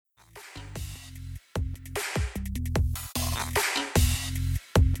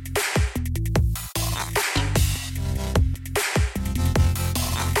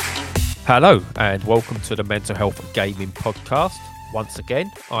Hello and welcome to the Mental Health Gaming Podcast. Once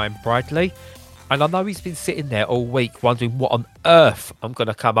again, I'm Bradley, and I know he's been sitting there all week wondering what on earth I'm going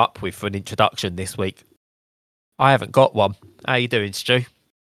to come up with for an introduction this week. I haven't got one. How you doing, Stu?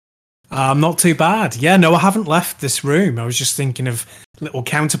 Not too bad. Yeah, no, I haven't left this room. I was just thinking of little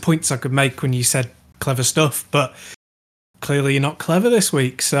counterpoints I could make when you said clever stuff, but clearly you're not clever this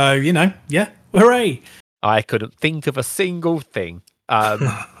week. So, yeah, hooray. I couldn't think of a single thing.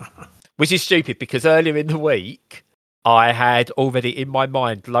 Which is stupid because earlier in the week, I had already in my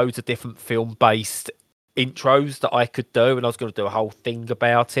mind loads of different film-based intros that I could do, and I was going to do a whole thing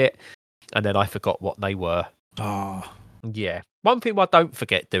about it, and then I forgot what they were. Oh. Yeah. One thing I don't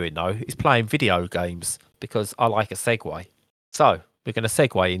forget doing, though, is playing video games, because I like a segue. So, we're going to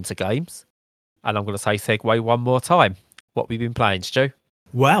segue into games, and I'm going to say segue one more time. What have we been playing, Stu?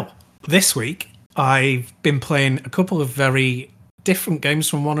 Well, this week, I've been playing a couple of very different games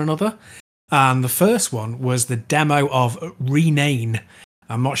from one another, and the first one was the demo of Renane.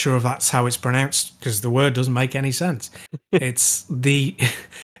 I'm not sure if that's how it's pronounced because the word doesn't make any sense. it's the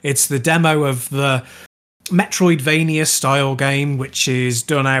demo of the Metroidvania style game, which is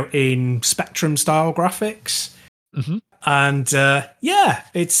done out in Spectrum style graphics. Mm-hmm. And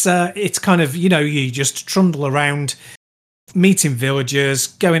it's kind of, you just trundle around meeting villagers,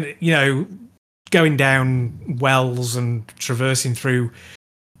 going down wells and traversing through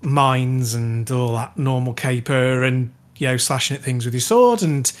mines and all that normal caper, and slashing at things with your sword.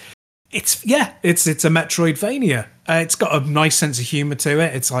 And it's a Metroidvania. It's got a nice sense of humor to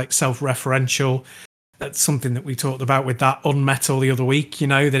it. It's like self-referential. That's something that we talked about with that Unmetal the other week.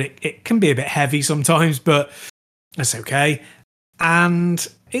 That it can be a bit heavy sometimes, but that's okay. And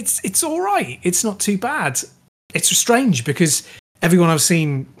it's all right. It's not too bad. It's strange because everyone I've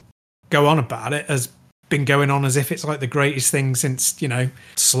seen go on about it has been going on as if it's like the greatest thing since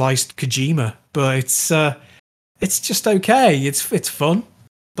sliced Kojima, but it's just okay. It's fun,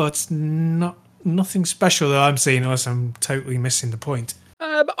 but it's nothing special that I'm seeing, unless I'm totally missing the point.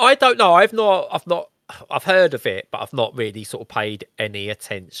 I don't know. I've heard of it, but I've not really sort of paid any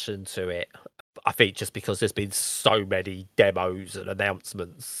attention to it. I think just because there's been so many demos and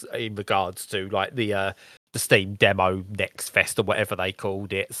announcements in regards to like the Steam Demo Next Fest or whatever they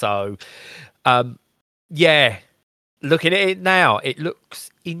called it. So, yeah, looking at it now, it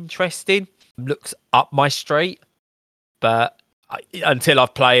looks interesting. Looks up my street, but until I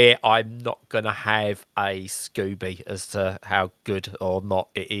play it, I'm not going to have a Scooby as to how good or not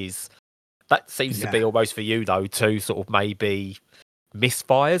it is. That seems to be almost for you, though, to sort of maybe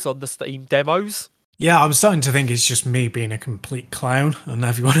misfires on the Steam demos. Yeah, I'm starting to think it's just me being a complete clown and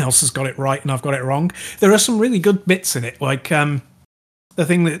everyone else has got it right and I've got it wrong. There are some really good bits in it. Like, two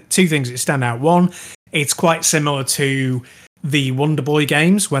things that stand out. One, it's quite similar to the Wonder Boy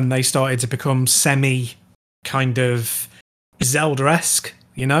games when they started to become semi kind of Zelda-esque,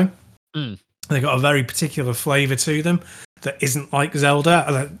 They got a very particular flavour to them that isn't like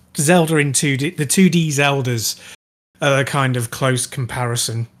Zelda. Zelda in 2D, the 2D Zeldas are a kind of close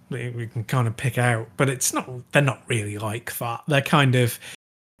comparison we can kind of pick out, but they're not really like that. They're kind of,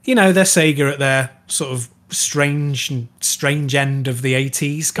 they're Sega at their sort of strange end of the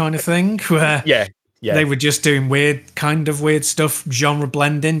 80s kind of thing, where they were just doing weird stuff, genre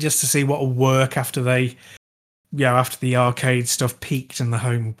blending, just to see what will work after after the arcade stuff peaked and the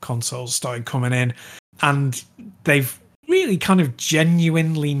home consoles started coming in. And they've really kind of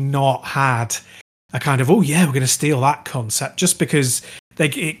genuinely not had a kind of, we're going to steal that concept, just because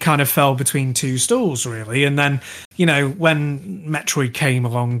it kind of fell between two stools, really. And then, when Metroid came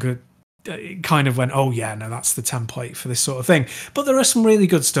along, it kind of went, that's the template for this sort of thing. But there are some really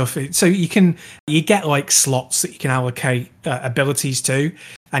good stuff. So you get like slots that you can allocate abilities to,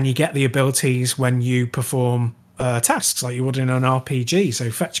 and you get the abilities when you perform tasks like you would in an RPG. So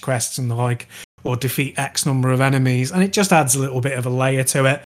fetch quests and the like, or defeat X number of enemies. And it just adds a little bit of a layer to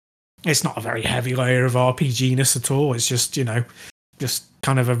it. It's not a very heavy layer of RPG-ness at all. It's just, just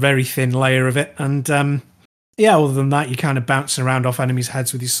kind of a very thin layer of it. And other than that, you kind of bounce around off enemies'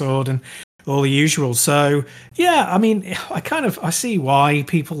 heads with your sword and all the usual. So, I mean, I see why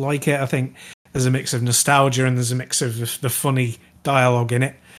people like it. I think there's a mix of nostalgia and there's a mix of the funny dialogue in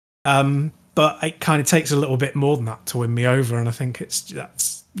it. But it kind of takes a little bit more than that to win me over. And I think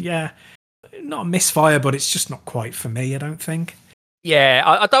that's not a misfire, but it's just not quite for me, I don't think. Yeah,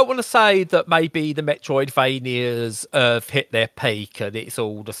 I don't want to say that maybe the Metroidvanias have hit their peak and it's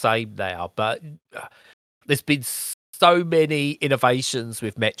all the same now, but there's been so many innovations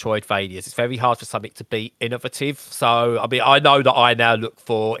with Metroidvanias. It's very hard for something to be innovative. So, I mean, I know that I now look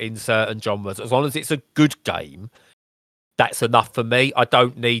for in certain genres, as long as it's a good game, that's enough for me. I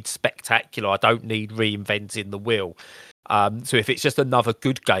don't need spectacular. I don't need reinventing the wheel. So if it's just another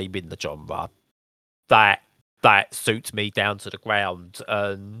good game in the genre, that suits me down to the ground.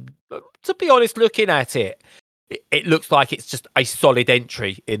 And to be honest, looking at it, it looks like it's just a solid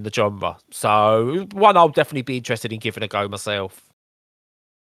entry in the genre. So one I'll definitely be interested in giving a go myself.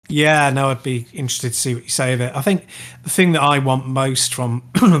 Yeah, no, I'd be interested to see what you say of it. I think the thing that I want most from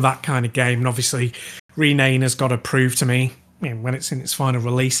that kind of game, and obviously Rename has got to prove to me, when it's in its final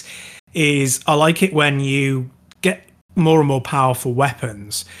release, is I like it when you get more and more powerful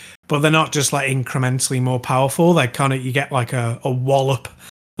weapons, but they're not just like incrementally more powerful. They kind of, you get like a wallop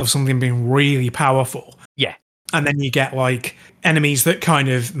of something being really powerful. Yeah. And then you get like enemies that kind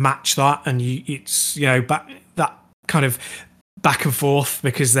of match that, and it's back that kind of back and forth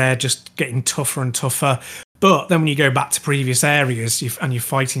because they're just getting tougher and tougher. But then when you go back to previous areas and you're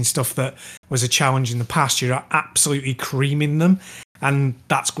fighting stuff that was a challenge in the past, you're absolutely creaming them, and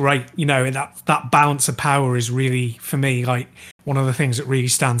that's great. That balance of power is really, for me, like one of the things that really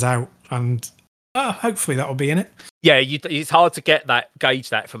stands out, and hopefully that will be in it. Yeah, it's hard to gauge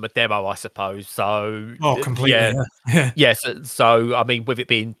that from a demo, I suppose. So, completely. Yeah. Yes. So, I mean, with it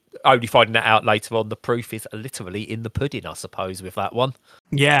being only finding that out later on, the proof is literally in the pudding, I suppose, with that one.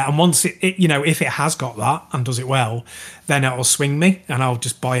 Yeah, and once it if it has got that and does it well, then it'll swing me, and I'll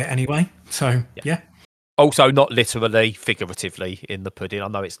just buy it anyway. So, yeah. Also, not literally, figuratively in the pudding. I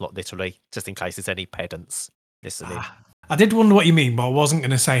know it's not literally, just in case there's any pedants listening. I did wonder what you mean, but I wasn't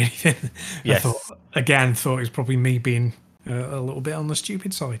going to say anything. Yes. I thought it was probably me being a little bit on the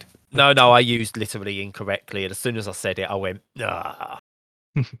stupid side. No, I used literally incorrectly, and as soon as I said it, I went, ah.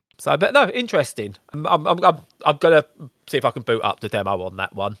 So, but no, interesting. I'm gonna see if I can boot up the demo on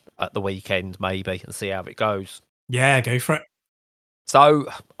that one at the weekend, maybe, and see how it goes. Yeah, go for it. So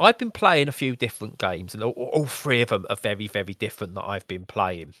I've been playing a few different games, and all three of them are very, very different that I've been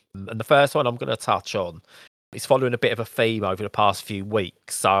playing. And the first one I'm going to touch on is following a bit of a theme over the past few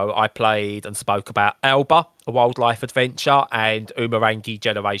weeks. So I played and spoke about Alba, a wildlife adventure, and Umurangi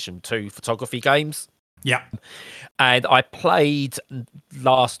Generation 2 photography games. Yeah. And I played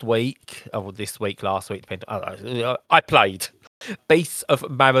last week, depending. I played Beasts of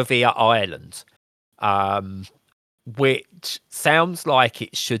Maravilla Island, which sounds like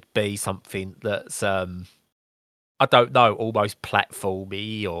it should be something that's I don't know, almost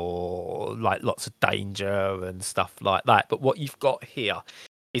platformy or like lots of danger and stuff like that. But what you've got here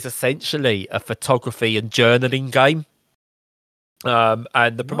is essentially a photography and journaling game.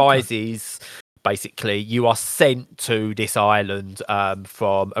 And the premise is basically you are sent to this island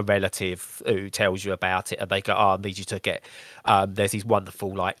from a relative who tells you about it, and they go, I need you to get there's these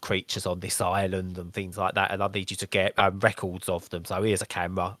wonderful like creatures on this island and things like that, and I need you to get records of them. So here's a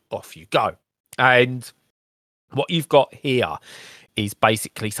camera, off you go. And what you've got here is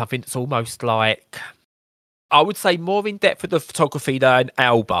basically something that's almost like, I would say, more in depth with the photography than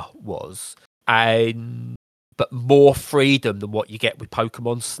Alba was, but more freedom than what you get with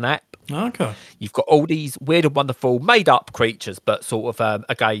Pokemon Snap. Okay. You've got all these weird and wonderful made up creatures, but sort of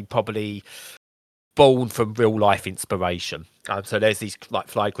again probably born from real life inspiration. So there's these like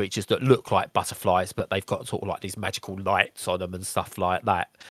fly creatures that look like butterflies, but they've got sort of like these magical lights on them and stuff like that.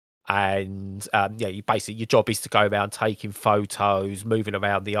 And you basically, your job is to go around taking photos, moving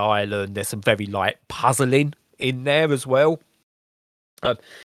around the island. There's some very light puzzling in there as well.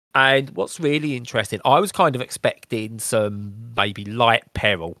 And what's really interesting, I was kind of expecting some maybe light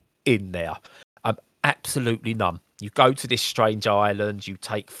peril in there. Absolutely none. You go to this strange island, you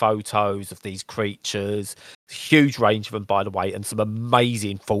take photos of these creatures, huge range of them, by the way, and some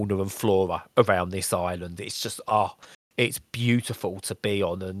amazing fauna and flora around this island. It's just, it's beautiful to be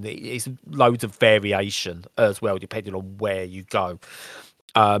on, and it's loads of variation as well, depending on where you go.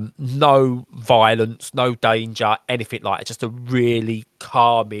 No violence, no danger, anything like it. Just a really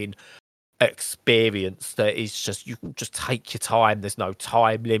calming experience that is just, you can just take your time. There's no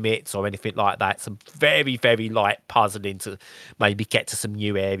time limits or anything like that. Some very, very light puzzling to maybe get to some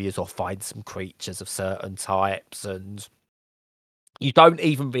new areas or find some creatures of certain types, and you don't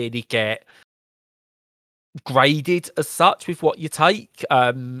even really get graded as such with what you take.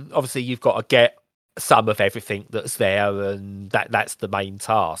 Obviously you've got to get some of everything that's there, and that's the main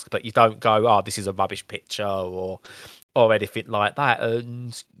task, but you don't go, this is a rubbish picture or anything like that.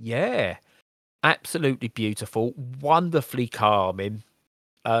 And yeah, absolutely beautiful, wonderfully calming.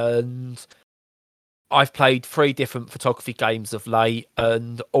 And I've played 3 different photography games of late,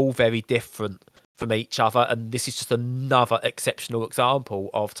 and all very different from each other, and this is just another exceptional example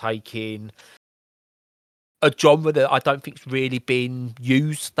of taking a genre that I don't think's really been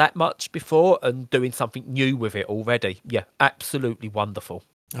used that much before, and doing something new with it already. Yeah, absolutely wonderful.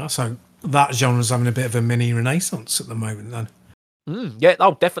 Oh, so that genre's having a bit of a mini renaissance at the moment, then. Yeah,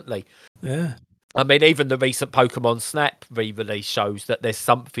 oh, definitely. Yeah. I mean, even the recent Pokemon Snap re-release shows that there's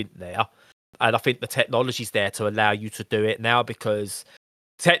something there. And I think the technology's there to allow you to do it now, because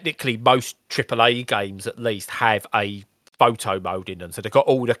technically most AAA games at least have a photo mode in them. So they've got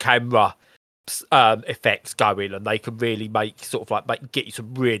all the camera effects going, and they can really get you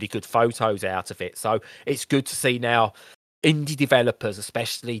some really good photos out of it. So it's good to see now indie developers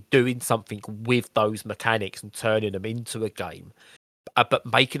especially doing something with those mechanics and turning them into a game. But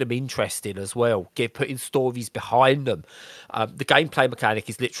making them interesting as well, putting stories behind them. The gameplay mechanic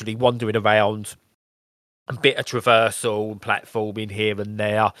is literally wandering around, a bit of traversal and platforming here and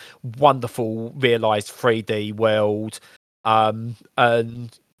there. Wonderful realised 3D world, and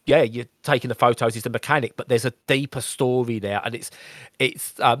yeah, you're taking the photos is the mechanic, but there's a deeper story there, and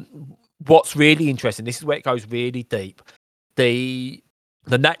it's what's really interesting. This is where it goes really deep. The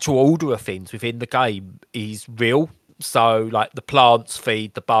natural order of things within the game is real. So, like, the plants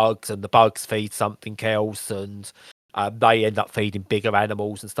feed the bugs, and the bugs feed something else, and they end up feeding bigger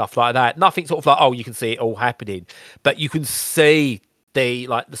animals and stuff like that. Nothing sort of like, oh, you can see it all happening, but you can see the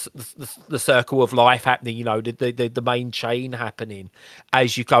circle of life happening. You know, the main chain happening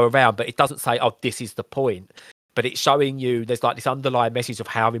as you go around. But it doesn't say, oh, this is the point. But it's showing you there's like this underlying message of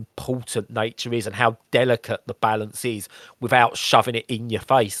how important nature is and how delicate the balance is, without shoving it in your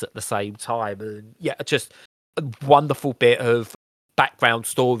face at the same time. And yeah, just a wonderful bit of background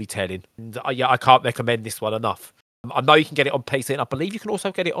storytelling. And I can't recommend this one enough. I know you can get it on PC, and I believe you can also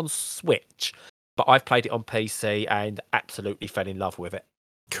get it on Switch, but I've played it on PC and absolutely fell in love with it.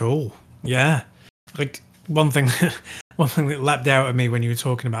 Cool. Yeah. Like, one thing that leapt out at me when you were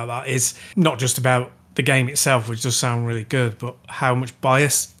talking about that is not just about the game itself, which does sound really good, but how much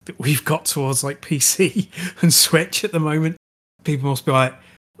bias that we've got towards like PC and Switch at the moment. People must be like,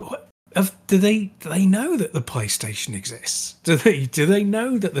 what? Do they know that the PlayStation exists? Do they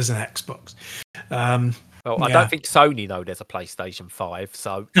know that there's an Xbox? Well, I don't think Sony know there's a PlayStation 5,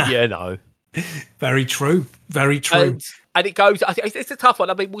 so you know. Very true. Very true. And it goes, it's a tough one.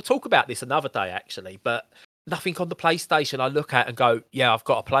 I mean, we'll talk about this another day, actually, but nothing on the PlayStation I look at and go, yeah, I've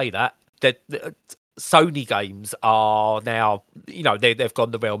got to play that. The Sony games are now, you know, they've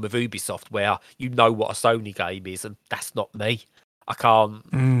gone the realm of Ubisoft, where you know what a Sony game is, and that's not me. I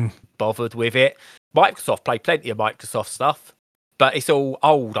can't bothered with it. Microsoft play plenty of Microsoft stuff, but it's all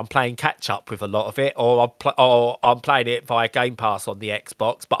old. I'm playing catch up with a lot of it, or I'm playing it via Game Pass on the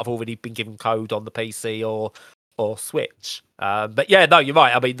Xbox, but I've already been given code on the PC or Switch. But yeah, no, you're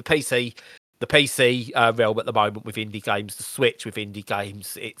right. I mean, the PC realm at the moment with indie games, the Switch with indie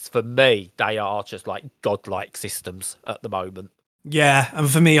games, it's, for me, they are just like godlike systems at the moment. Yeah, and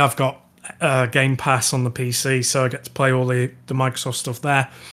for me, I've got Game Pass on the PC, so I get to play all the Microsoft stuff there,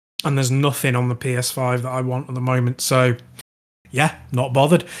 and there's nothing on the PS5 that I want at the moment, so yeah, not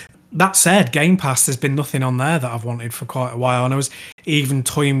bothered. That said, Game Pass, there's been nothing on there that I've wanted for quite a while, and I was even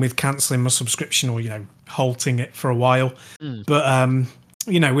toying with cancelling my subscription, or, you know, halting it for a while. But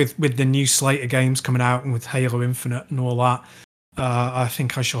you know, with the new slate of games coming out, and with Halo Infinite and all that, I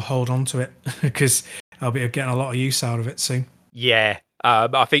think I shall hold on to it, because I'll be getting a lot of use out of it soon. Yeah,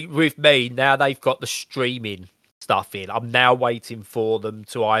 I think with me, now they've got the streaming stuff in, I'm now waiting for them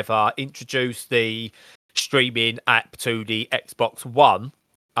to either introduce the streaming app to the Xbox One,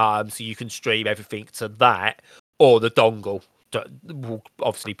 so you can stream everything to that, or the dongle that will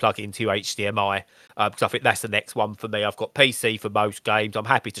obviously plug into HDMI, because I think that's the next one for me. I've got PC for most games. I'm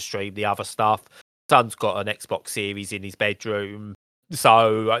happy to stream the other stuff. Son's got an Xbox Series in his bedroom.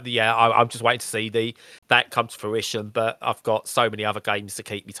 So, yeah, I'm just waiting to see that come to fruition. But I've got so many other games to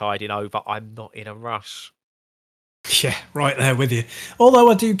keep me tiding over. I'm not in a rush. Yeah, right there with you. Although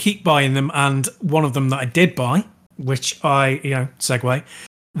I do keep buying them, and one of them that I did buy, which segue,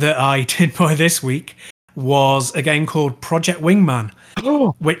 that I did buy this week, was a game called Project Wingman,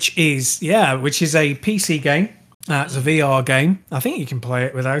 which is a PC game. It's a VR game. I think you can play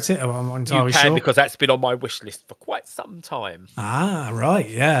it without it. I'm not entirely sure. Because that's been on my wish list for quite some time. Ah, right,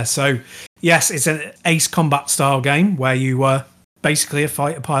 yeah. So, yes, it's an Ace Combat style game where you are basically a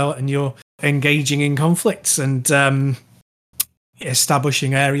fighter pilot, and you're engaging in conflicts and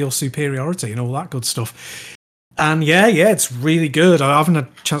establishing aerial superiority and all that good stuff. And yeah, it's really good. I haven't had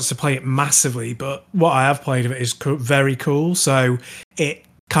a chance to play it massively, but what I have played of it is very cool. So it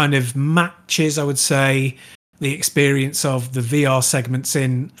kind of matches, I would say, the experience of the VR segments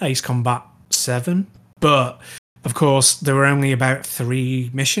in Ace Combat 7, but Of course, there were only about 3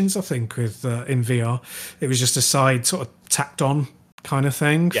 missions, I think, with in VR. It was just a side sort of tacked on kind of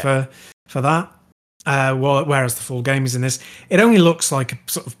thing for that. Whereas the full game is in this, it only looks like a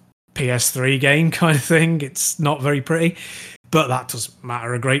sort of PS3 game kind of thing. It's not very pretty, but that doesn't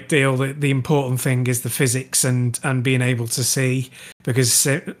matter a great deal. The important thing is the physics and being able to see, because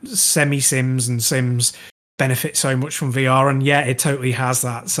semi-sims and sims benefit so much from VR, and yeah, it totally has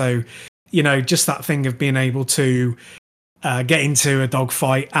that. So, just that thing of being able to get into a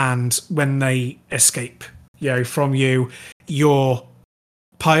dogfight, and when they escape, from you, you're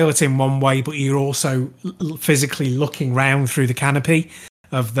piloting one way, but you're also physically looking round through the canopy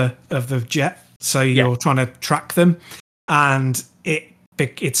of the jet, so you're trying to track them, and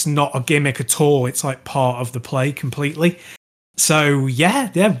it's not a gimmick at all. It's like part of the play completely. So yeah,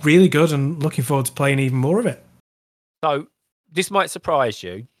 really good, and looking forward to playing even more of it. So this might surprise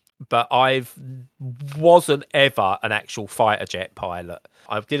you, but wasn't ever an actual fighter jet pilot.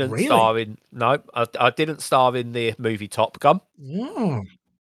 I didn't star in I didn't star in the movie Top Gun.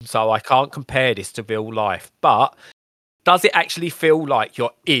 So I can't compare this to real life. But does it actually feel like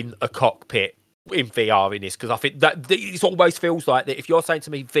you're in a cockpit in VR in this? Because I think that it always feels like that. If you're saying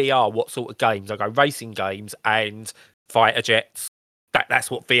to me VR, what sort of games? I go racing games and fighter jets.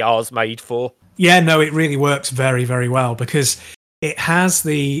 That's what VR's made for. Yeah, no, it really works very, very well, because it has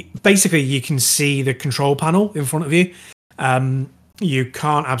basically you can see the control panel in front of you. You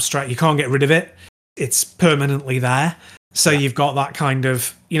can't abstract, you can't get rid of it. It's permanently there. So you've got that kind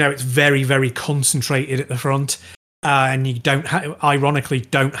of, it's very, very concentrated at the front. And you ironically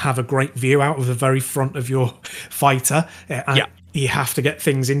don't have a great view out of the very front of your fighter. You have to get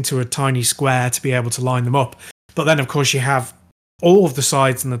things into a tiny square to be able to line them up. But then, of course, you have all of the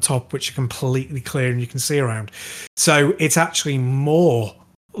sides and the top, which are completely clear and you can see around. So it's actually more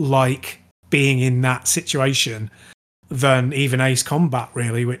like being in that situation than even Ace Combat,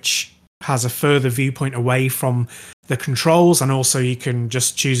 really, which has a further viewpoint away from the controls, and also you can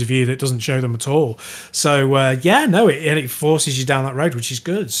just choose a view that doesn't show them at all. So it forces you down that road, which is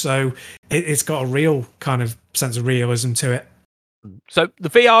good. So it's got a real kind of sense of realism to it. So the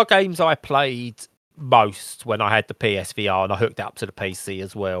VR games I played most when I had the PSVR and I hooked it up to the PC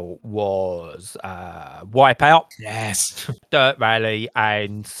as well was Wipeout, Dirt Rally,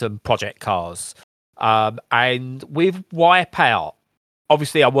 and some Project Cars. And with Wipeout,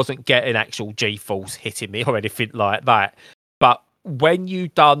 obviously I wasn't getting actual G-force hitting me or anything like that, but when you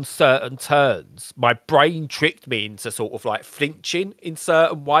done certain turns, my brain tricked me into sort of like flinching in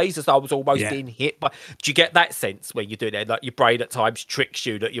certain ways, as I was almost being hit by. Do you get that sense when you're doing it? Like your brain at times tricks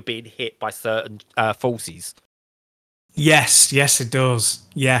you that you're being hit by certain forces. Yes, it does.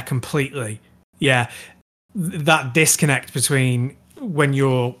 Yeah, completely. Yeah, that disconnect between when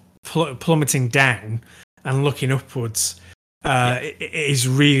you're plummeting down and looking upwards is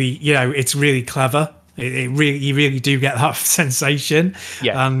really, it's really clever. You really do get that sensation.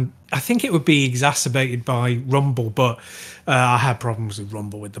 And I think it would be exacerbated by Rumble, but I had problems with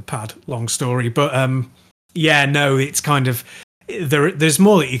Rumble with the pad. Long story, but it's kind of there's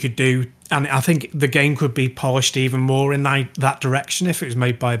more that you could do, and I think the game could be polished even more in that direction if it was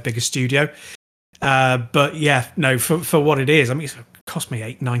made by a bigger studio. But for what it is, I mean, it cost me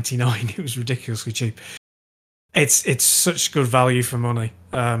 $8.99. It was ridiculously cheap. It's such good value for money.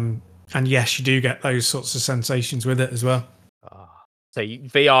 And yes, you do get those sorts of sensations with it as well. So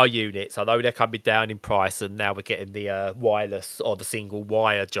VR units, I know they're coming down in price, and now we're getting the wireless or the single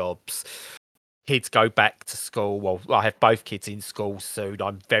wire jobs. Kids go back to school. Well, I have both kids in school soon.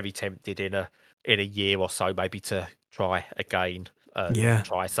 I'm very tempted in a year or so maybe to try again.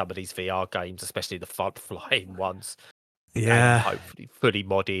 Try some of these VR games, especially the flying ones. Yeah, and hopefully fully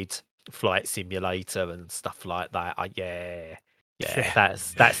modded flight simulator and stuff like that.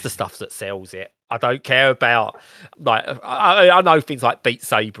 That's the stuff that sells it. I don't care about, like, I know things like Beat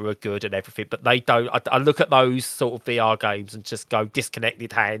Saber are good and everything, but they don't. I look at those sort of VR games and just go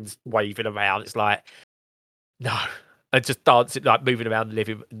disconnected hands waving around. It's like, no, and just dancing, like moving around the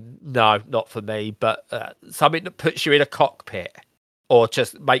living room. No, not for me. But something that puts you in a cockpit or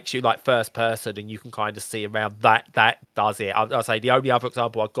just makes you like first person and you can kind of see around, that does it. I'll say the only other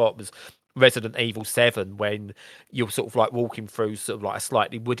example I got was Resident Evil 7, when you're sort of like walking through sort of like a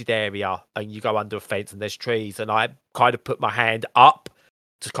slightly wooded area and you go under a fence and there's trees, and I kind of put my hand up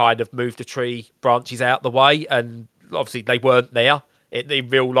to kind of move the tree branches out the way, and obviously they weren't there in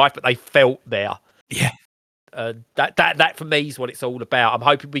real life, but they felt there. That for me is what it's all about. I'm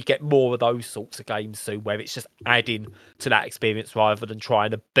hoping we get more of those sorts of games soon, where it's just adding to that experience rather than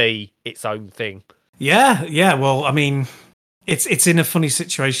trying to be its own thing. Well, I mean, it's in a funny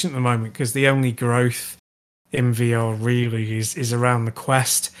situation at the moment because the only growth in VR really is around the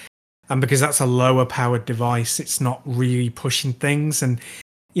Quest. And because that's a lower powered device, it's not really pushing things. And,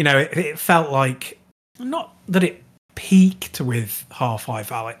 it felt like, not that it peaked with Half-Life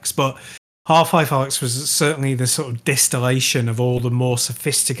Alyx, but Half-Life Alyx was certainly the sort of distillation of all the more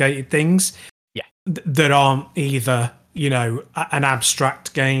sophisticated things that aren't either, an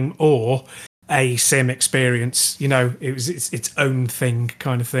abstract game or a sim experience. It was its own thing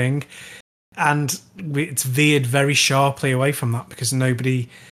kind of thing. And it's veered very sharply away from that because nobody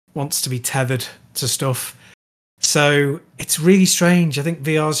wants to be tethered to stuff. So it's really strange. I think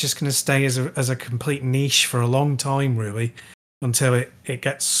VR is just going to stay as a complete niche for a long time, really, until it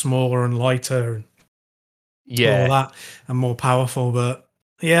gets smaller and lighter and all that and more powerful. But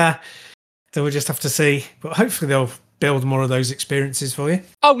yeah, so we'll just have to see. But hopefully they'll build more of those experiences for you.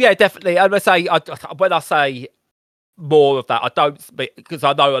 Oh yeah, definitely. I would say when I say more of that, I don't, because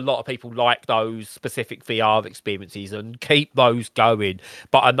I know a lot of people like those specific VR experiences and keep those going.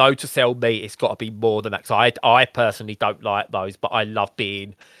 But I know to sell me, it's got to be more than that. So I personally don't like those, but I love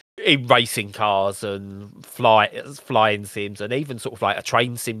being in racing cars and flying sims and even sort of like a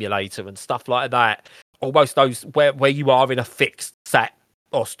train simulator and stuff like that. Almost those where you are in a fixed sat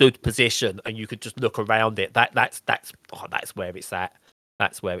or stood position and you could just look around it. That's where it's at.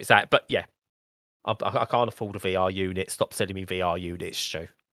 That's where it's at. But yeah. I can't afford a VR unit. Stop selling me VR units, Stu.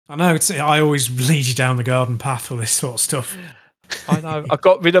 I know. I always lead you down the garden path for this sort of stuff. I know. I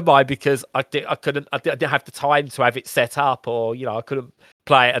got rid of mine because I didn't have the time to have it set up, or I couldn't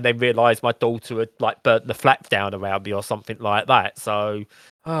play it and then realise my daughter had like burnt the flap down around me or something like that. So,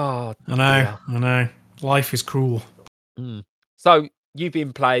 I know. Life is cruel. Mm. So you've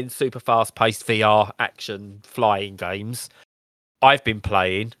been playing super fast-paced VR action flying games. I've been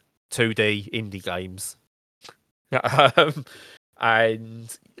playing 2D indie games.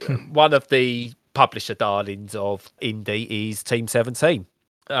 And one of the publisher darlings of indie is Team 17.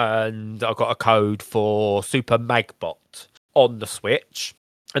 And I've got a code for Super Magbot on the Switch.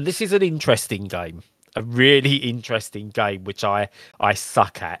 And this is an interesting game. A really interesting game, which I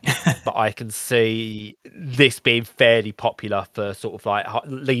suck at. But I can see this being fairly popular for sort of like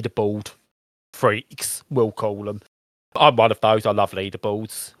leaderboard freaks, we'll call them. I'm one of those. I love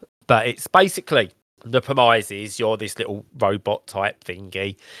leaderboards. But it's basically, the premise is you're this little robot type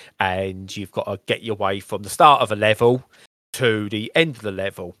thingy and you've got to get your way from the start of a level to the end of the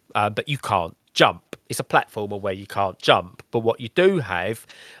level. But you can't jump. It's a platformer where you can't jump. But what you do have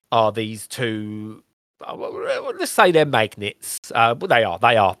are these two, let's say they're magnets.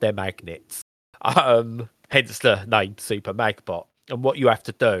 They're magnets. Hence the name Super Magbot. And what you have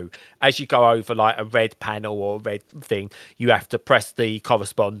to do, as you go over like a red panel or a red thing, you have to press the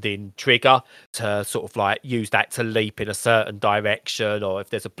corresponding trigger to sort of like use that to leap in a certain direction. Or if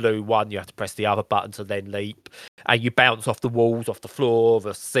there's a blue one, you have to press the other button to then leap. And you bounce off the walls, off the floor,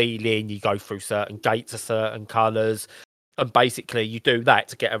 the ceiling. You go through certain gates of certain colours. And basically you do that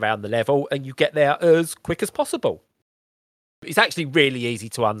to get around the level and you get there as quick as possible. It's actually really easy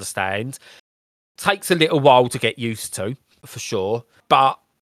to understand. Takes a little while to get used to, for sure, but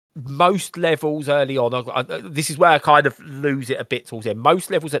most levels early on, this is where I kind of lose it a bit towards the end.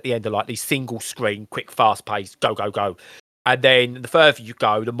 Most levels at the end are like these single screen, quick, fast paced, go, go, go. And then the further you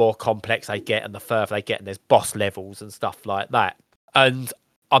go, the more complex they get and the further they get, and there's boss levels and stuff like that. And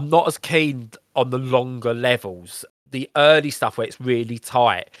I'm not as keen on the longer levels. The early stuff where it's really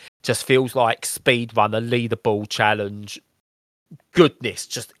tight just feels like speedrunner, leaderboard challenge. Goodness,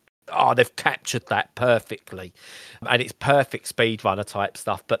 just they've captured that perfectly. And it's perfect speedrunner type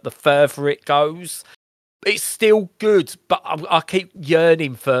stuff. But the further it goes, it's still good. But I keep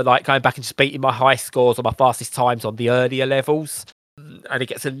yearning for like going back and just beating my high scores or my fastest times on the earlier levels. And it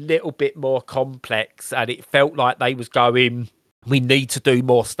gets a little bit more complex. And it felt like they was going, we need to do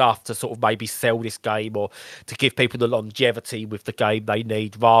more stuff to sort of maybe sell this game or to give people the longevity with the game they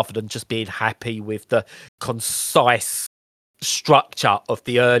need, rather than just being happy with the concise structure of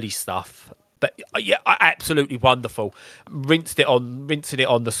the early stuff. But yeah, absolutely wonderful. Rinsing it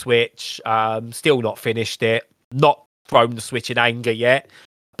on the Switch. Still not finished it. Not thrown the Switch in anger yet.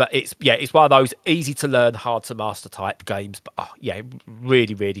 But it's one of those easy to learn, hard to master type games. But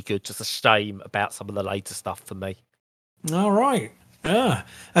really, really good. Just a shame about some of the later stuff for me. All right. Yeah.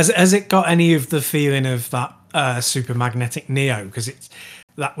 Has it got any of the feeling of that Super Magnetic Neo? Because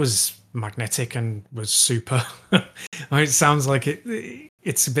that was magnetic and was super. It sounds like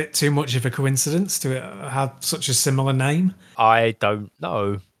it's a bit too much of a coincidence to have such a similar name. I don't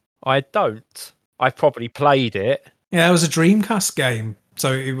know. I don't. I probably played it. Yeah, it was a Dreamcast game,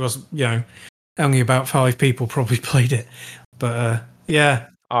 so it was only about 5 people probably played it. But yeah.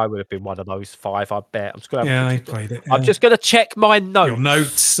 I would have been one of those 5, I bet. I'm just gonna Yeah, I played it. I'm just gonna check my notes. Your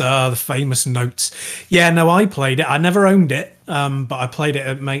notes, the famous notes. Yeah, no, I played it. I never owned it, but I played it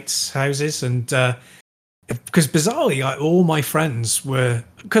at mates' houses, and because bizarrely, like, all my friends were,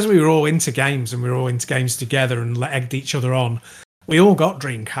 because we were all into games and we were all into games together and egged each other on. We all got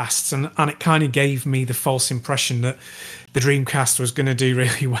Dreamcasts, and it kind of gave me the false impression that the Dreamcast was going to do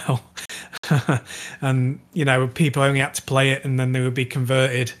really well. And, you know, people only had to play it and then they would be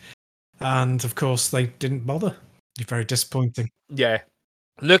converted. And of course, they didn't bother. It's very disappointing. Yeah.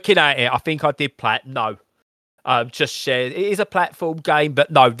 Looking at it, I think I did play it. No. Just shared. It is a platform game,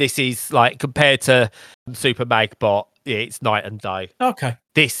 but no, this is like compared to Super Magbot, it's night and day. Okay.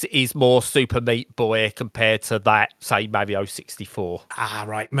 This is more Super Meat Boy compared to that, say, Mario 64. Ah,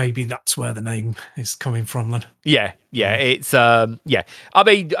 right. Maybe that's where the name is coming from then. Yeah. It's yeah. I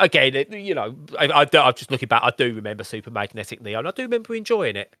mean, again, you know, I'm just looking back. I do remember Super Magnetic Neo, and I do remember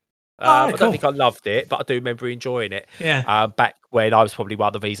enjoying it. I don't think I loved it, but I do remember enjoying it. Yeah. Back when I was probably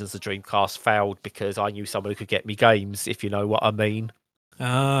one of the reasons the Dreamcast failed, because I knew someone who could get me games, if you know what I mean.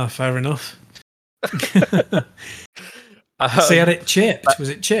 Ah, fair enough. So you had it chipped. Was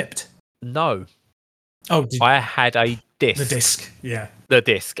it chipped? No. Oh, I had a disc. The disc, yeah. The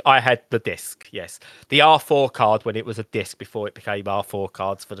disc. I had the disc, yes. The R4 card when it was a disc before it became R4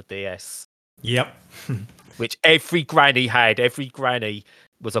 cards for the DS. Yep. Which every granny had. Every granny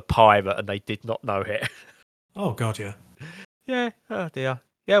was a pirate and they did not know it. Oh, God, yeah. Yeah, oh dear.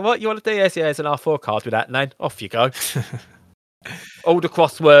 Yeah, what? You want a DS? Yeah, it's an R4 card with that, and then off you go. All the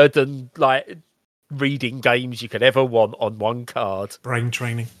crossword and, like, reading games you could ever want on one card. Brain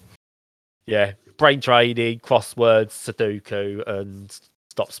training. Yeah, brain training, crosswords, Sudoku, and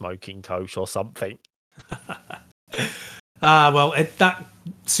stop smoking, coach, or something. Well, that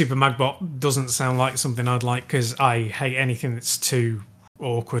Super Magbot doesn't sound like something I'd like, because I hate anything that's too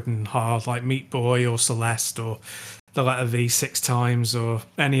awkward and hard, like Meat Boy or Celeste or the letter V 6 times or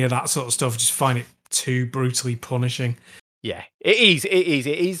any of that sort of stuff. Just find it too brutally punishing. Yeah, it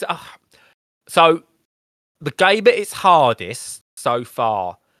is. So the game at its hardest so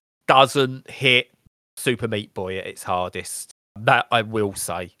far doesn't hit Super Meat Boy at its hardest. That I will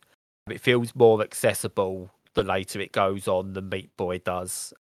say. It feels more accessible the later it goes on than Meat Boy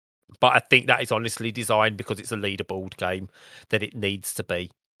does. But I think that is honestly designed because it's a leaderboard game that it needs to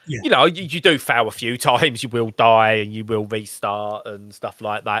be. Yeah. You know, you do fail a few times, you will die and you will restart and stuff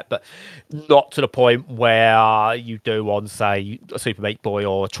like that, but not to the point where you do on, say, a Super Meat Boy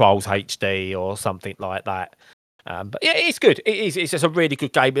or Trials HD or something like that. But yeah, it's good. It is. It's just a really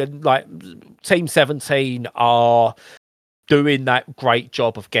good game. And like Team 17 are doing that great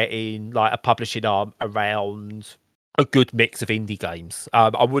job of getting like a publishing arm around a good mix of indie games.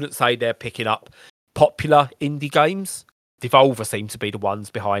 I wouldn't say they're picking up popular indie games. Devolver seem to be the ones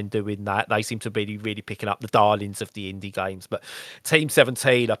behind doing that. They seem to be really picking up the darlings of the indie games. But Team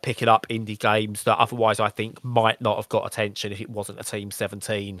 17 are picking up indie games that otherwise I think might not have got attention if it wasn't a Team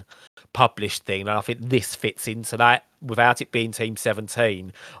 17 published thing. And I think this fits into that. Without it being Team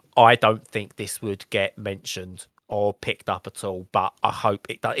 17, I don't think this would get mentioned or picked up at all, but I hope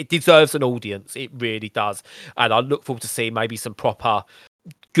it does. It deserves an audience. It really does. And I look forward to seeing maybe some proper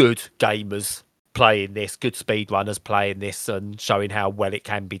good gamers playing this, good speedrunners playing this and showing how well it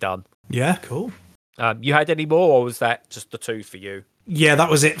can be done. Yeah, cool. You had any more, or was that just the two for you? Yeah, that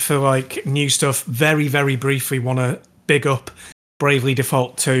was it for like new stuff. Very, very briefly want to big up Bravely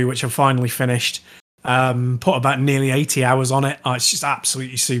Default 2, which I've finally finished. Put about nearly 80 hours on it. It's just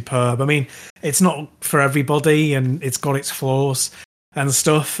absolutely superb. I mean, it's not for everybody and it's got its flaws and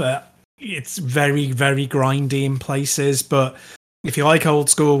stuff. It's very, very grindy in places, but if you like old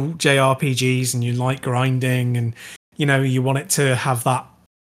school JRPGs and you like grinding and, you know, you want it to have that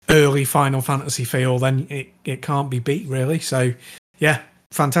early Final Fantasy feel, then it can't be beat, really. So, yeah,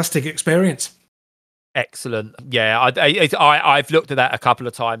 fantastic experience. Excellent. Yeah, I've looked at that a couple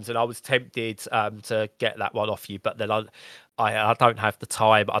of times and I was tempted to get that one off you, but then I don't have the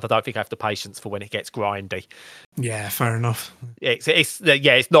time. I don't think I have the patience for when it gets grindy. Yeah, fair enough.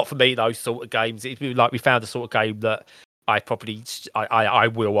 It's not for me, those sort of games. It's like we found a sort of game that I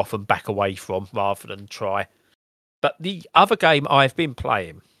will often back away from rather than try. But the other game I've been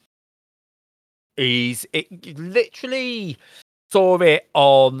playing is it literally saw it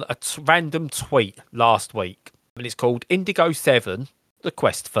on a random tweet last week, and it's called Indigo 7: The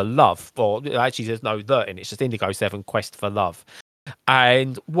Quest for Love. Or actually, there's no "the" in it; it's just Indigo 7: Quest for Love.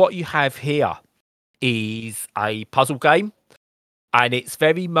 And what you have here is a puzzle game, and it's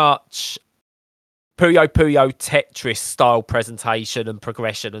very much Puyo Puyo Tetris style presentation and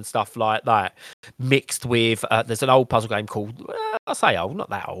progression and stuff like that, mixed with there's an old puzzle game called I say old, not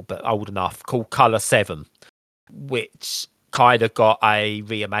that old, but old enough, called Color 7, which kind of got a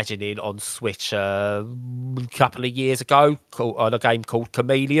reimagining on Switch a couple of years ago on a game called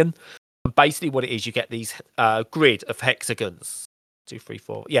Chameleon. And basically what it is, you get these grid of hexagons. 2, 3,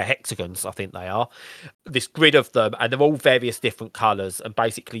 4. Yeah, hexagons, I think they are. This grid of them, and they're all various different colours. And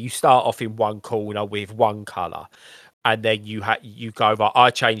basically, you start off in one corner with one colour, and then you go, right, I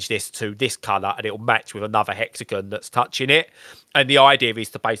change this to this colour, and it'll match with another hexagon that's touching it. And the idea is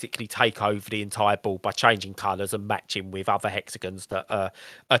to basically take over the entire board by changing colours and matching with other hexagons that are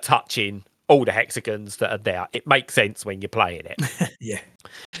touching all the hexagons that are there. It makes sense when you're playing it. Yeah.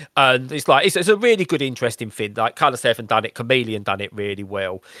 And it's like it's a really good, interesting thing. Like Color 7 done it, Chameleon done it really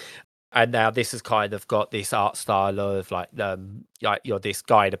well. And now this has kind of got this art style of like you're this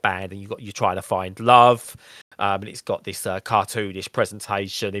guy in a band and you're trying to find love. And it's got this cartoonish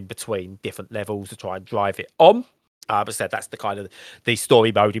presentation in between different levels to try and drive it on. But I said that's the kind of the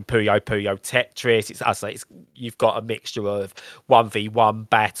story mode in Puyo Puyo Tetris. You've got a mixture of 1v1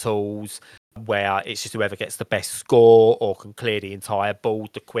 battles, where it's just whoever gets the best score or can clear the entire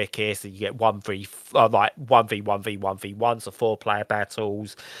board the quickest. And you get 1v1v1v1v1, so 4-player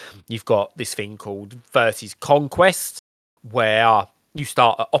battles. You've got this thing called Versus Conquest, where you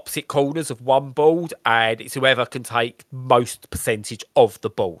start at opposite corners of one board, and it's whoever can take most percentage of the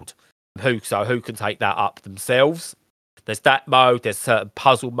board. Who can take that up themselves. There's that mode. There's certain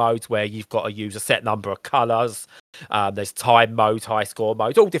puzzle modes where you've got to use a set number of colours. There's time mode, high score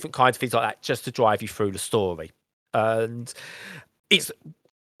modes, all different kinds of things like that, just to drive you through the story. And it's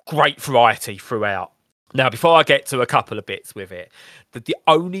great variety throughout. Now, before I get to a couple of bits with it, the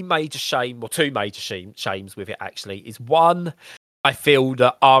only major shame, or two major shames with it actually, is one, I feel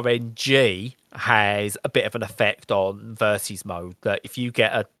that RNG has a bit of an effect on versus mode. That if you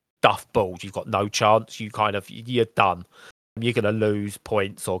get a duff board, you've got no chance. You're done. You're going to lose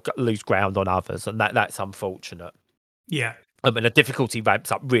points or lose ground on others, and that's unfortunate. Yeah. I mean, the difficulty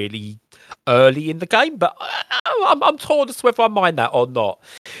ramps up really early in the game, but I'm torn as to whether I mind that or not.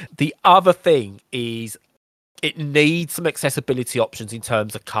 The other thing is it needs some accessibility options in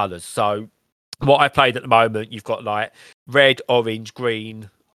terms of colours. So what I played at the moment, you've got like red, orange, green,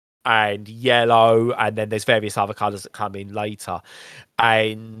 and yellow, and then there's various other colours that come in later.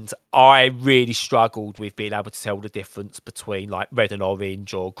 And I really struggled with being able to tell the difference between like red and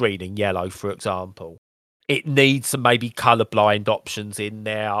orange or green and yellow, for example. It needs some maybe colourblind options in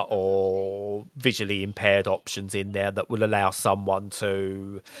there or visually impaired options in there that will allow someone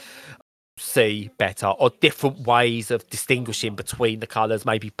to see better, or different ways of distinguishing between the colours,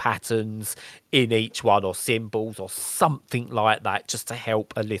 maybe patterns in each one or symbols or something like that, just to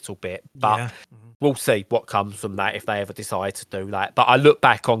help a little bit. But we'll see what comes from that if they ever decide to do that. But I look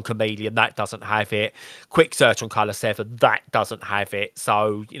back on Chameleon, that doesn't have it. Quick search on Color 7, that doesn't have it.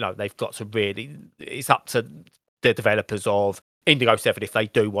 So, they've got to really, it's up to the developers of Indigo 7 if they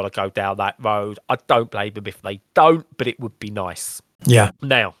do want to go down that road. I don't blame them if they don't, but it would be nice. Yeah.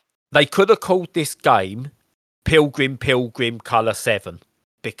 Now, they could have called this game Pilgrim Color 7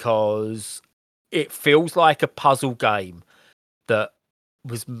 because it feels like a puzzle game that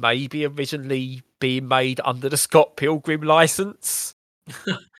was maybe originally being made under the Scott Pilgrim license.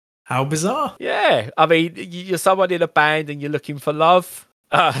 How bizarre. Yeah. I mean, you're someone in a band and you're looking for love.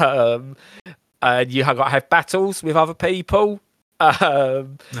 And you have got to have battles with other people.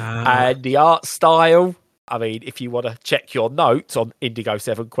 And the art style. I mean, if you want to check your notes on Indigo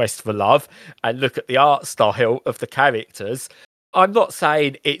 7 Quest for Love and look at the art style of the characters, I'm not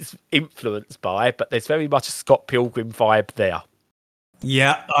saying it's influenced by, but there's very much a Scott Pilgrim vibe there.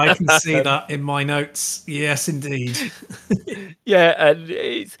 Yeah, I can see that in my notes. Yes, indeed. Yeah, and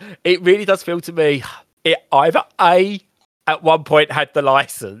it really does feel to me, it either A, at one point had the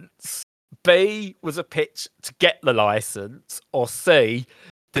license, B, was a pitch to get the license, or C,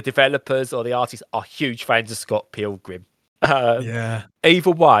 the developers or the artists are huge fans of Scott Pilgrim. Yeah.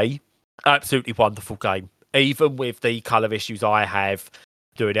 Either way, absolutely wonderful game. Even with the colour issues I have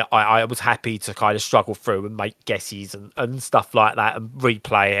doing it, I was happy to kind of struggle through and make guesses and stuff like that and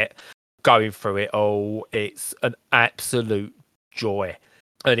replay it, going through it all. It's an absolute joy.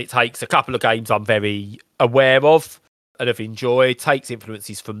 And it takes a couple of games I'm very aware of and have enjoyed, takes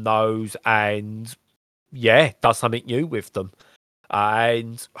influences from those, and does something new with them.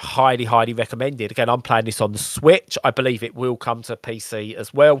 And highly, highly recommended. Again, I'm playing this on the Switch. I believe it will come to PC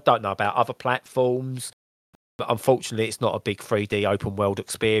as well. Don't know about other platforms. But unfortunately, it's not a big 3D open world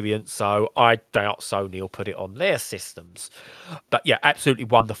experience, so I doubt Sony will put it on their systems. But yeah, absolutely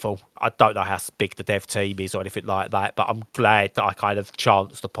wonderful. I don't know how big the dev team is or anything like that, but I'm glad that I kind of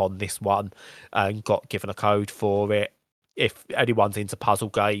chanced upon this one and got given a code for it. If anyone's into puzzle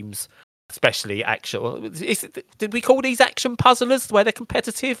games, especially action, did we call these action puzzlers where they're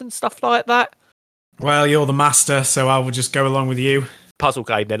competitive and stuff like that? Well, you're the master, so I will just go along with you. Puzzle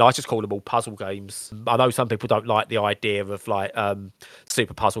game, then I just call them all puzzle games. I know some people don't like the idea of like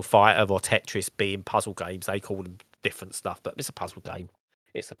Super Puzzle Fighter or Tetris being puzzle games. They call them different stuff, but it's a puzzle game.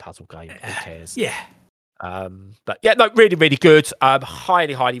 It's a puzzle game. Who cares? Yeah. But yeah, no, really, really good.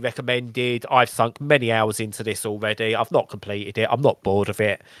 Highly, highly recommended. I've sunk many hours into this already. I've not completed it. I'm not bored of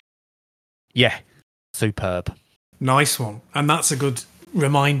it. Yeah, superb. Nice one. And that's a good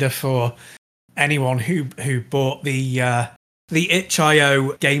reminder for anyone who bought the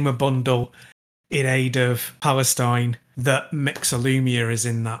itch.io gamer bundle in aid of Palestine that Mixolumia is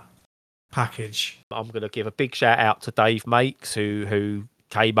in that package. I'm going to give a big shout out to Dave Makes who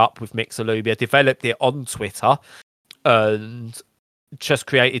came up with Mixolumia, developed it on Twitter, and just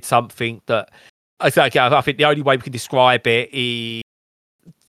created something that I think the only way we can describe it is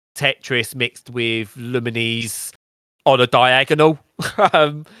Tetris mixed with Lumines on a diagonal,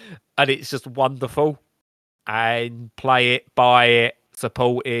 and it's just wonderful. And play it, buy it,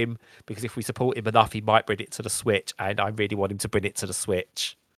 support him, because if we support him enough, he might bring it to the Switch, and I really want him to bring it to the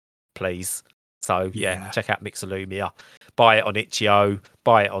Switch, please. So yeah, check out Mixolumia. Buy it on itch.io,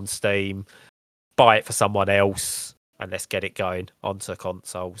 buy it on Steam, buy it for someone else, and let's get it going onto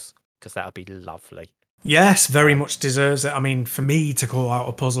consoles, because that would be lovely. Yes, very much deserves it. I mean, for me to call out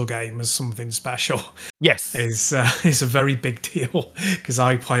a puzzle game as something special, yes, is a very big deal, because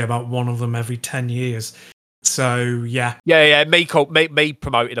I play about one of them every 10 years. So yeah. Me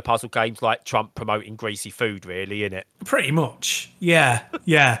promoting the puzzle games like Trump promoting greasy food, really, isn't it? Pretty much. Yeah.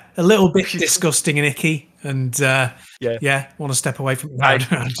 A little bit disgusting and icky, and want to step away from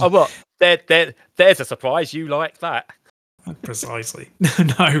it. Oh, what? There's a surprise. You like that? Precisely. It's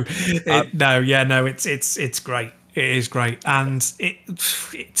great. It is great, and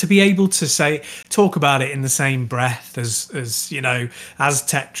to be able to talk about it in the same breath as as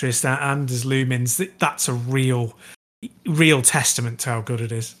Tetris and as Lumines, that's a real testament to how good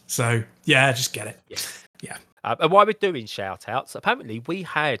it is. So yeah, just get it. Yeah. And while we're doing shout outs, apparently we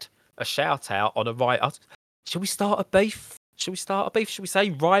had a shout out on a Shall we start a beef? Should we say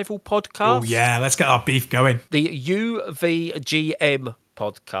rival podcast? Oh yeah, let's get our beef going. The UVGM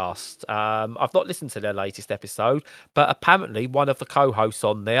podcast. I've not listened to their latest episode, but apparently one of the co-hosts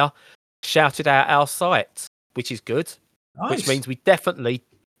on there shouted out our site, which is good. Nice. Which means we definitely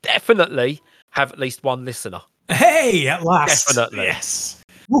have at least one listener. Hey, at last. Definitely. Yes.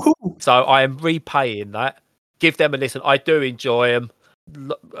 Woo-hoo. So I am repaying that. Give them a listen. I do enjoy them.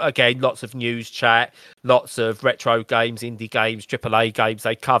 Again, lots of news chat, lots of retro games, indie games, AAA games.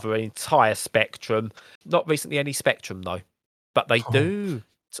 They cover an entire spectrum. Not recently any Spectrum, though. But they do.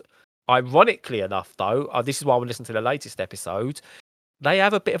 Ironically enough, though, this is why I want to listen to the latest episode. They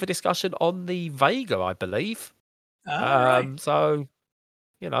have a bit of a discussion on the Vega, I believe. Right. So,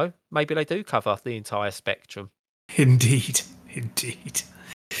 maybe they do cover the entire spectrum. Indeed.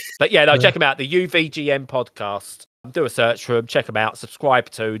 But yeah, check them out. The UVGM podcast. Do a search for them, check them out, subscribe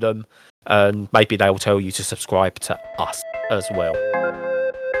to them, and maybe they'll tell you to subscribe to us as well.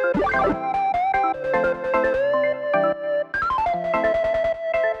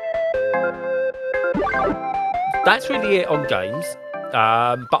 That's really it on games.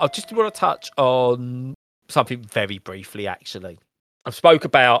 But I just want to touch on something very briefly, actually. I've spoke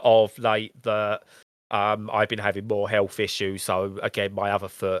about of late that I've been having more health issues. So again, my other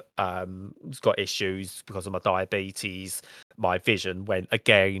foot has got issues because of my diabetes. My vision went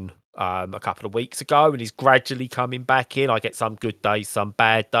again a couple of weeks ago and is gradually coming back in. I get some good days, some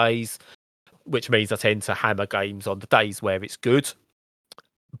bad days, which means I tend to hammer games on the days where it's good.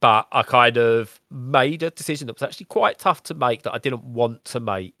 But I kind of made a decision that was actually quite tough to make, that I didn't want to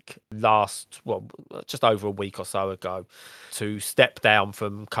make just over a week or so ago, to step down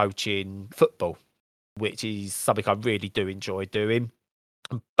from coaching football, which is something I really do enjoy doing.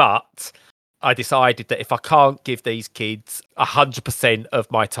 But I decided that if I can't give these kids 100% of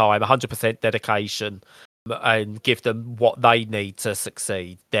my time, 100% dedication, and give them what they need to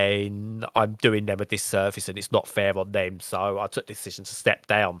succeed, then I'm doing them a disservice and it's not fair on them. So I took the decision to step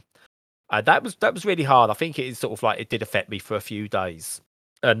down. And that was really hard. I think it is sort of like it did affect me for a few days.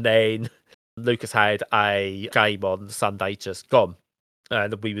 And then Lucas had a game on Sunday just gone.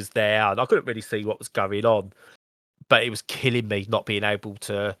 And we was there and I couldn't really see what was going on. But it was killing me not being able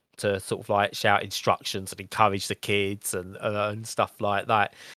to to sort of like shout instructions and encourage the kids and stuff like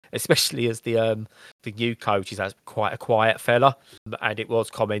that. Especially as the new coach is quite a quiet fella, and it was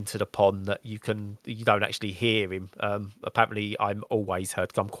commented upon that you don't actually hear him. Apparently, I'm always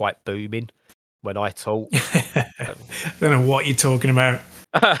heard 'cause I'm quite booming when I talk. I don't know what you're talking about.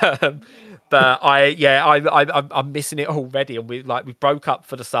 But I'm missing it already, and we broke up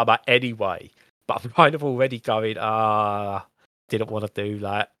for the summer anyway. But I'm kind of already going, didn't want to do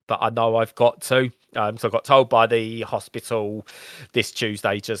that, but I know I've got to. So I got told by the hospital this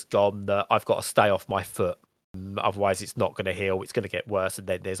Tuesday just gone that I've got to stay off my foot. Otherwise, it's not going to heal. It's going to get worse, and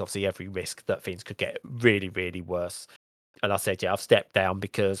then there's obviously every risk that things could get really, really worse. And I said, yeah, I've stepped down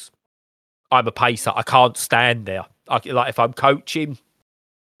because I'm a pacer. I can't stand there. Like if I'm coaching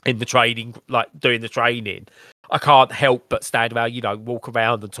in the training, like doing the training, I can't help but stand around, walk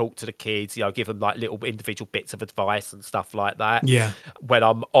around and talk to the kids, give them like little individual bits of advice and stuff like that. Yeah. When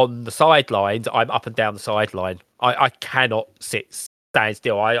I'm on the sidelines, I'm up and down the sideline. I cannot stand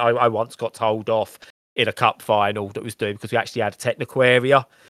still. I once got told off in a cup final that was doing because we actually had a technical area.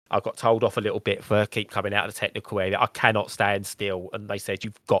 I got told off a little bit for keep coming out of the technical area. I cannot stand still. And they said,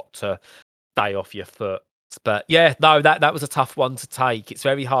 you've got to stay off your foot. But yeah, no, that was a tough one to take. It's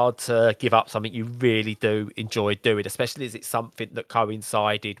very hard to give up something you really do enjoy doing, especially as it's something that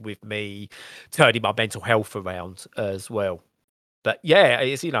coincided with me turning my mental health around as well. But yeah,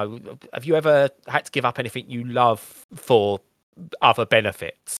 it's, have you ever had to give up anything you love for other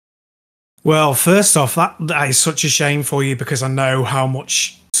benefits? Well, first off, that is such a shame for you because I know how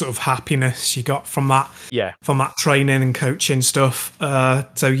much sort of happiness you got from that. Yeah. From that training and coaching stuff.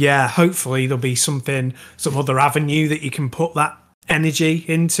 So yeah, hopefully there'll be some other avenue that you can put that energy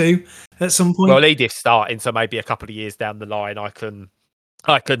into at some point. Well, Edith's starting, so maybe a couple of years down the line, I can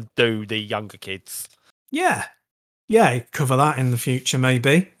do the younger kids. Yeah, cover that in the future,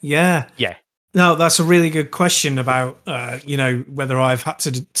 maybe. Yeah. No, that's a really good question about whether I've had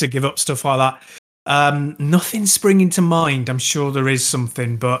to give up stuff like that. Nothing's springing to mind. I'm sure there is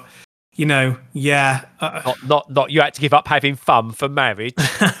something, but yeah. Not you had to give up having fun for marriage.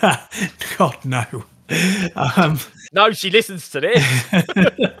 God no. No, she listens to this.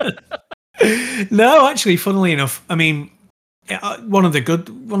 No, actually, funnily enough, I mean, one of the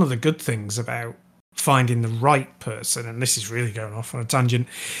good things about finding the right person, and this is really going off on a tangent,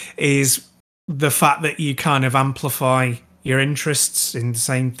 is the fact that you kind of amplify your interests in the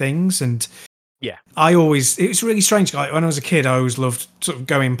same things. And yeah, it's really strange. Like when I was a kid, I always loved sort of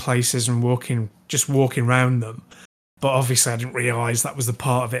going places and walking around them. But obviously I didn't realise that was the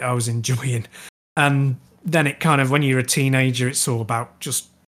part of it I was enjoying. And then it kind of, when you're a teenager, it's all about just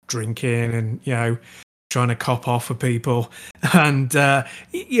drinking and, trying to cop off for people. And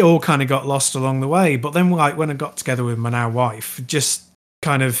you all kind of got lost along the way. But then like when I got together with my now wife, just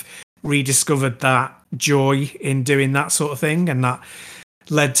kind of rediscovered that joy in doing that sort of thing, and that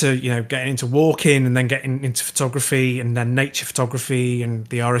led to getting into walking and then getting into photography and then nature photography and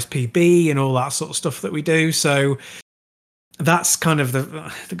the RSPB and all that sort of stuff that we do. So that's kind of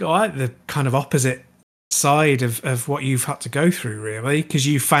the kind of opposite side of what you've had to go through, really, because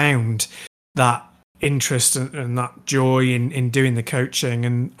you found that interest and that joy in doing the coaching,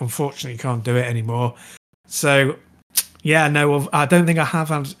 and unfortunately you can't do it anymore. So yeah, no, I don't think I have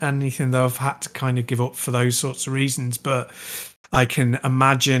had anything that I've had to kind of give up for those sorts of reasons, but I can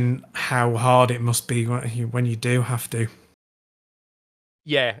imagine how hard it must be when you do have to.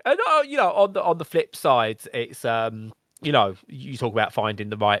 Yeah, and on the flip side, it's you talk about finding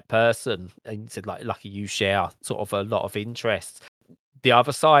the right person, and you said like lucky you share sort of a lot of interests. The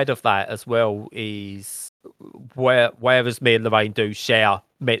other side of that as well is whereas me and Lorraine do share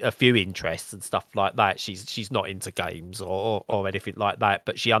a few interests and stuff like that, she's not into games or anything like that,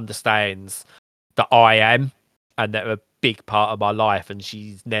 but she understands that I am, and they're a big part of my life, and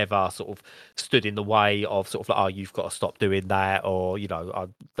she's never sort of stood in the way of sort of like, oh, you've got to stop doing that, or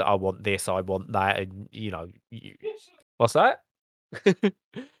I want this, I want that, and what's that?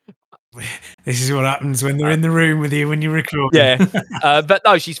 This is what happens when they're in the room with you when you record. Yeah, but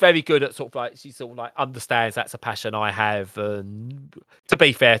no, she's very good at she understands that's a passion I have. And to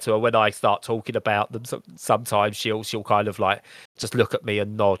be fair to her, when I start talking about them, sometimes she'll kind of like just look at me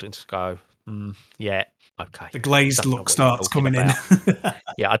and nod and just go, yeah, okay. The glazed look starts coming in.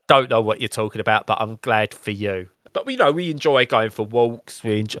 Yeah, I don't know what you're talking about, but I'm glad for you. But we enjoy going for walks.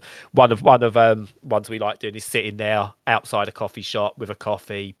 We enjoy, one of ones we like doing is sitting there outside a coffee shop with a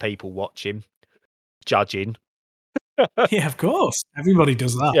coffee, people watching, judging. Yeah, of course, everybody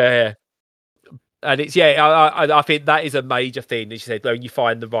does that. Yeah. And it's I think that is a major thing. As you said, when you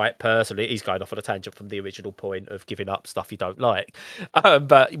find the right person, it is going off on a tangent from the original point of giving up stuff you don't like.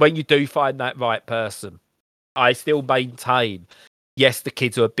 But when you do find that right person, I still maintain, yes, the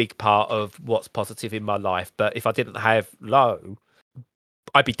kids are a big part of what's positive in my life. But if I didn't have Lo,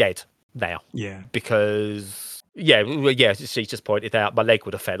 I'd be dead now. Yeah. Because she just pointed out my leg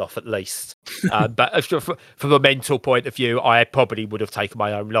would have fell off at least. But from a mental point of view, I probably would have taken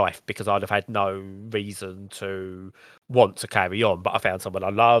my own life because I'd have had no reason to want to carry on. But I found someone I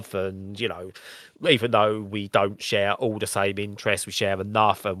love, and even though we don't share all the same interests, we share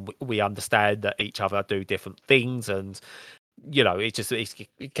enough, and we understand that each other do different things, and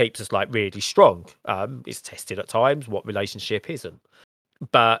it keeps us like really strong. It's tested at times. What relationship isn't?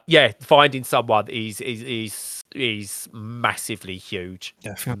 But yeah, finding someone is massively huge.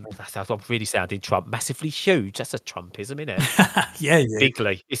 Definitely. I'm really sounding Trump. Massively huge. That's a Trumpism, isn't it? Yeah.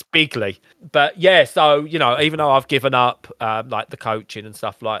 Bigly. It's bigly. But yeah, so even though I've given up like the coaching and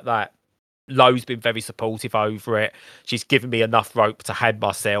stuff like that, Lo's been very supportive over it. She's given me enough rope to hand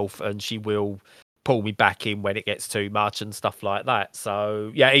myself, and she will pull me back in when it gets too much and stuff like that.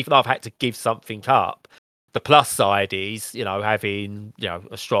 So yeah, even though I've had to give something up, the plus side is, having,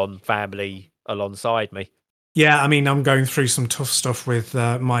 a strong family alongside me. Yeah, I mean, I'm going through some tough stuff with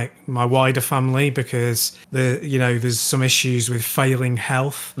my wider family because there's some issues with failing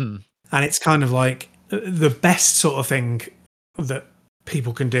health, and it's kind of like the best sort of thing that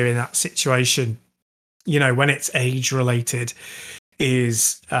people can do in that situation, when it's age related,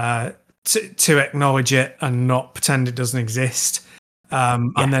 is to acknowledge it and not pretend it doesn't exist,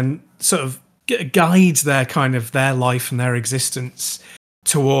 and then sort of guides their life and their existence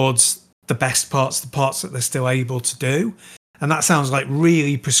towards the best parts, the parts that they're still able to do. And that sounds like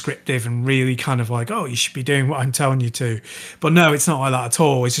really prescriptive and really kind of like, oh, you should be doing what I'm telling you to. But no, it's not like that at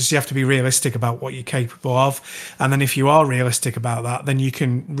all. It's just you have to be realistic about what you're capable of. And then if you are realistic about that, then you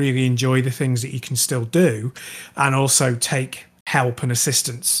can really enjoy the things that you can still do, and also take help and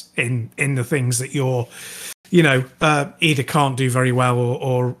assistance in the things that you're either can't do very well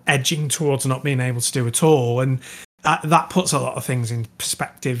or edging towards not being able to do at all. And that puts a lot of things in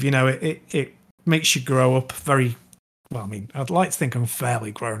perspective. It makes you grow up very well. I mean, I'd like to think I'm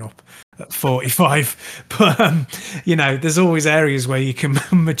fairly grown up at 45, but there's always areas where you can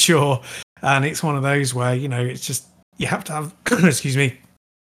mature, and it's one of those where it's just you have to have excuse me,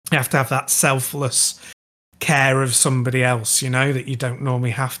 you have to have that selfless care of somebody else, that you don't normally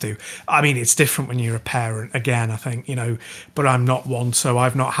have to. I mean, it's different when you're a parent, again, I think, but I'm not one, so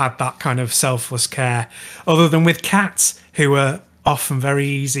I've not had that kind of selfless care, other than with cats, who are often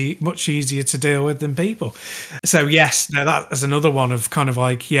much easier to deal with than people. So yes, now that is another one of kind of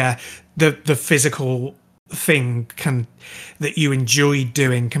like, the physical thing that you enjoy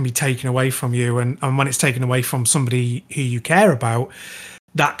doing can be taken away from you, and when it's taken away from somebody who you care about,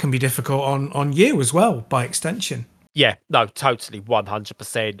 that can be difficult on you as well, by extension. Yeah, no, totally,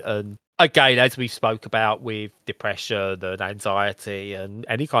 100%. And again, as we spoke about with depression and anxiety and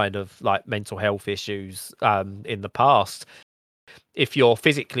any kind of like mental health issues in the past, if you're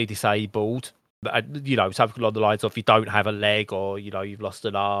physically disabled, something along the lines of you don't have a leg, or you've lost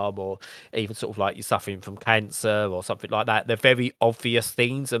an arm, or even sort of like you're suffering from cancer or something like that, they're very obvious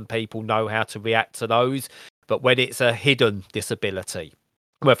things and people know how to react to those. But when it's a hidden disability,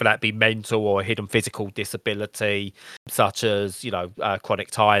 whether that be mental or a hidden physical disability, such as, chronic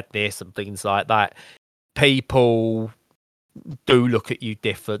tiredness and things like that, people do look at you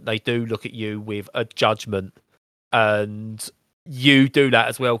different. They do look at you with a judgment, and you do that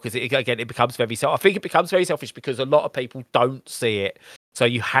as well, because it becomes very I think it becomes very selfish because a lot of people don't see it. So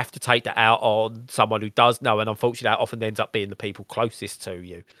you have to take that out on someone who does know, and unfortunately that often ends up being the people closest to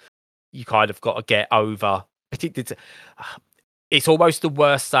you. You kind of got to get over. I think it's almost the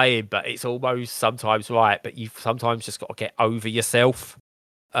worst saying, but it's almost sometimes right. But you've sometimes just got to get over yourself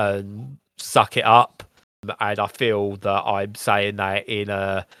and suck it up. And I feel that I'm saying that in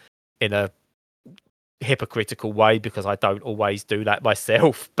a hypocritical way, because I don't always do that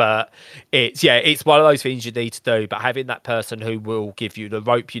myself. But it's one of those things you need to do. But having that person who will give you the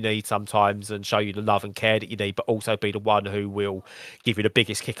rope you need sometimes and show you the love and care that you need, but also be the one who will give you the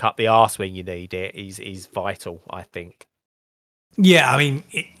biggest kick up the arse when you need it is vital, I think. Yeah, I mean,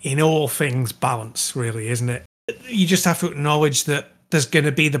 in all things, balance, really, isn't it? You just have to acknowledge that there's going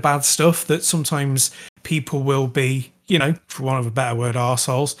to be the bad stuff, that sometimes people will be, for want of a better word,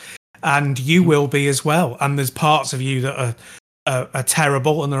 arseholes, and you will be as well. And there's parts of you that are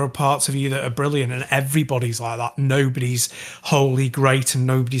terrible, and there are parts of you that are brilliant, and everybody's like that. Nobody's wholly great and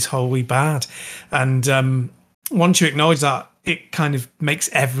nobody's wholly bad. And once you acknowledge that, it kind of makes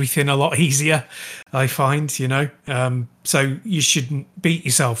everything a lot easier, I find, so you shouldn't beat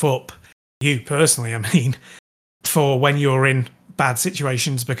yourself up, you personally, I mean, for when you're in bad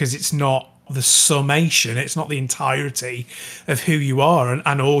situations, because it's not the summation, it's not the entirety of who you are,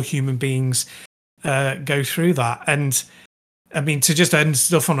 and all human beings go through that. And I mean, to just end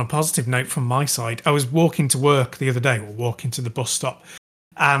stuff on a positive note from my side, I was walking to work the other day, or walking to the bus stop,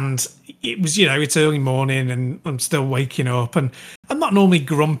 and it was, it's early morning and I'm still waking up, and I'm not normally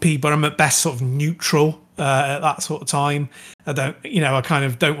grumpy, but I'm at best sort of neutral at that sort of time. I don't, I kind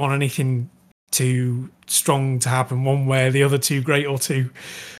of don't want anything too strong to happen one way or the other, too great or too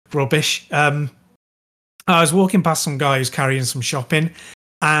rubbish. I was walking past some guy who's carrying some shopping,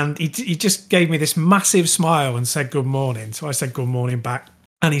 and he just gave me this massive smile and said good morning. So I said good morning back,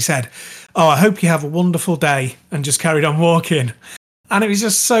 and he said, "Oh, I hope you have a wonderful day," and just carried on walking. And it was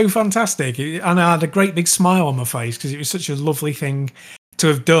just so fantastic. And I had a great big smile on my face because it was such a lovely thing to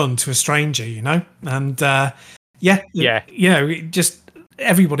have done to a stranger, And just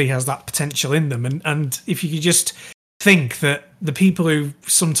everybody has that potential in them. And if you could just think that the people who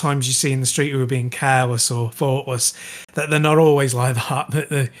sometimes you see in the street who are being careless or thoughtless, that they're not always like that,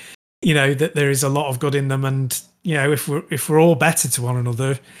 that there is a lot of good in them. And, if we're all better to one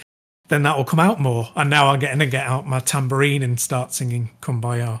another, then that will come out more. And now I'm getting to get out my tambourine and start singing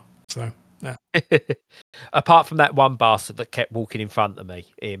Kumbaya. So, yeah. Apart from that one bastard that kept walking in front of me.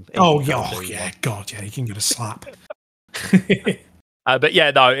 God, yeah, you can get a slap. But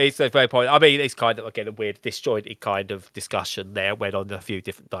yeah, no, it's a very point. I mean, it's kind of, again, a weird, disjointed kind of discussion there, went on in a few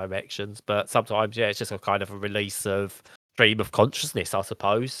different directions. But sometimes, it's just a kind of a release of stream of consciousness, I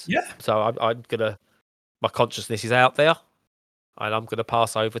suppose. Yeah. So I'm going to, my consciousness is out there. And I'm going to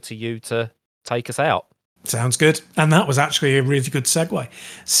pass over to you to take us out. Sounds good. And that was actually a really good segue.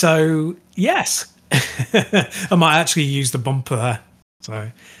 So, yes, I might actually use the bumper there. So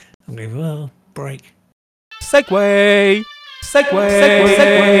I'm going, break. Segue.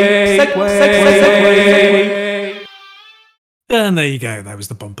 And there you go. That was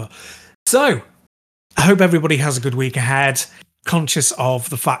the bumper. So I hope everybody has a good week ahead. Conscious of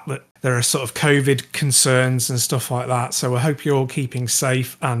the fact that there are sort of COVID concerns and stuff like that. So I hope you're all keeping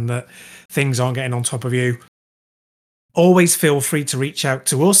safe and that things aren't getting on top of you. Always feel free to reach out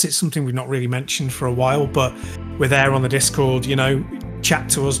to us. It's something we've not really mentioned for a while, but we're there on the Discord, chat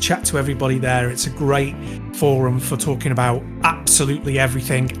to us, chat to everybody there. It's a great forum for talking about absolutely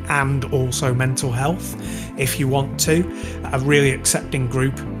everything and also mental health if you want to. A really accepting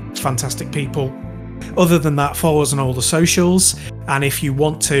group, fantastic people. Other than that, follow us on all the socials. And if you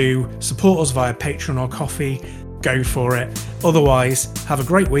want to support us via Patreon or Coffee, go for it. Otherwise, have a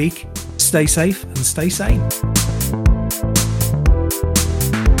great week, stay safe and stay sane.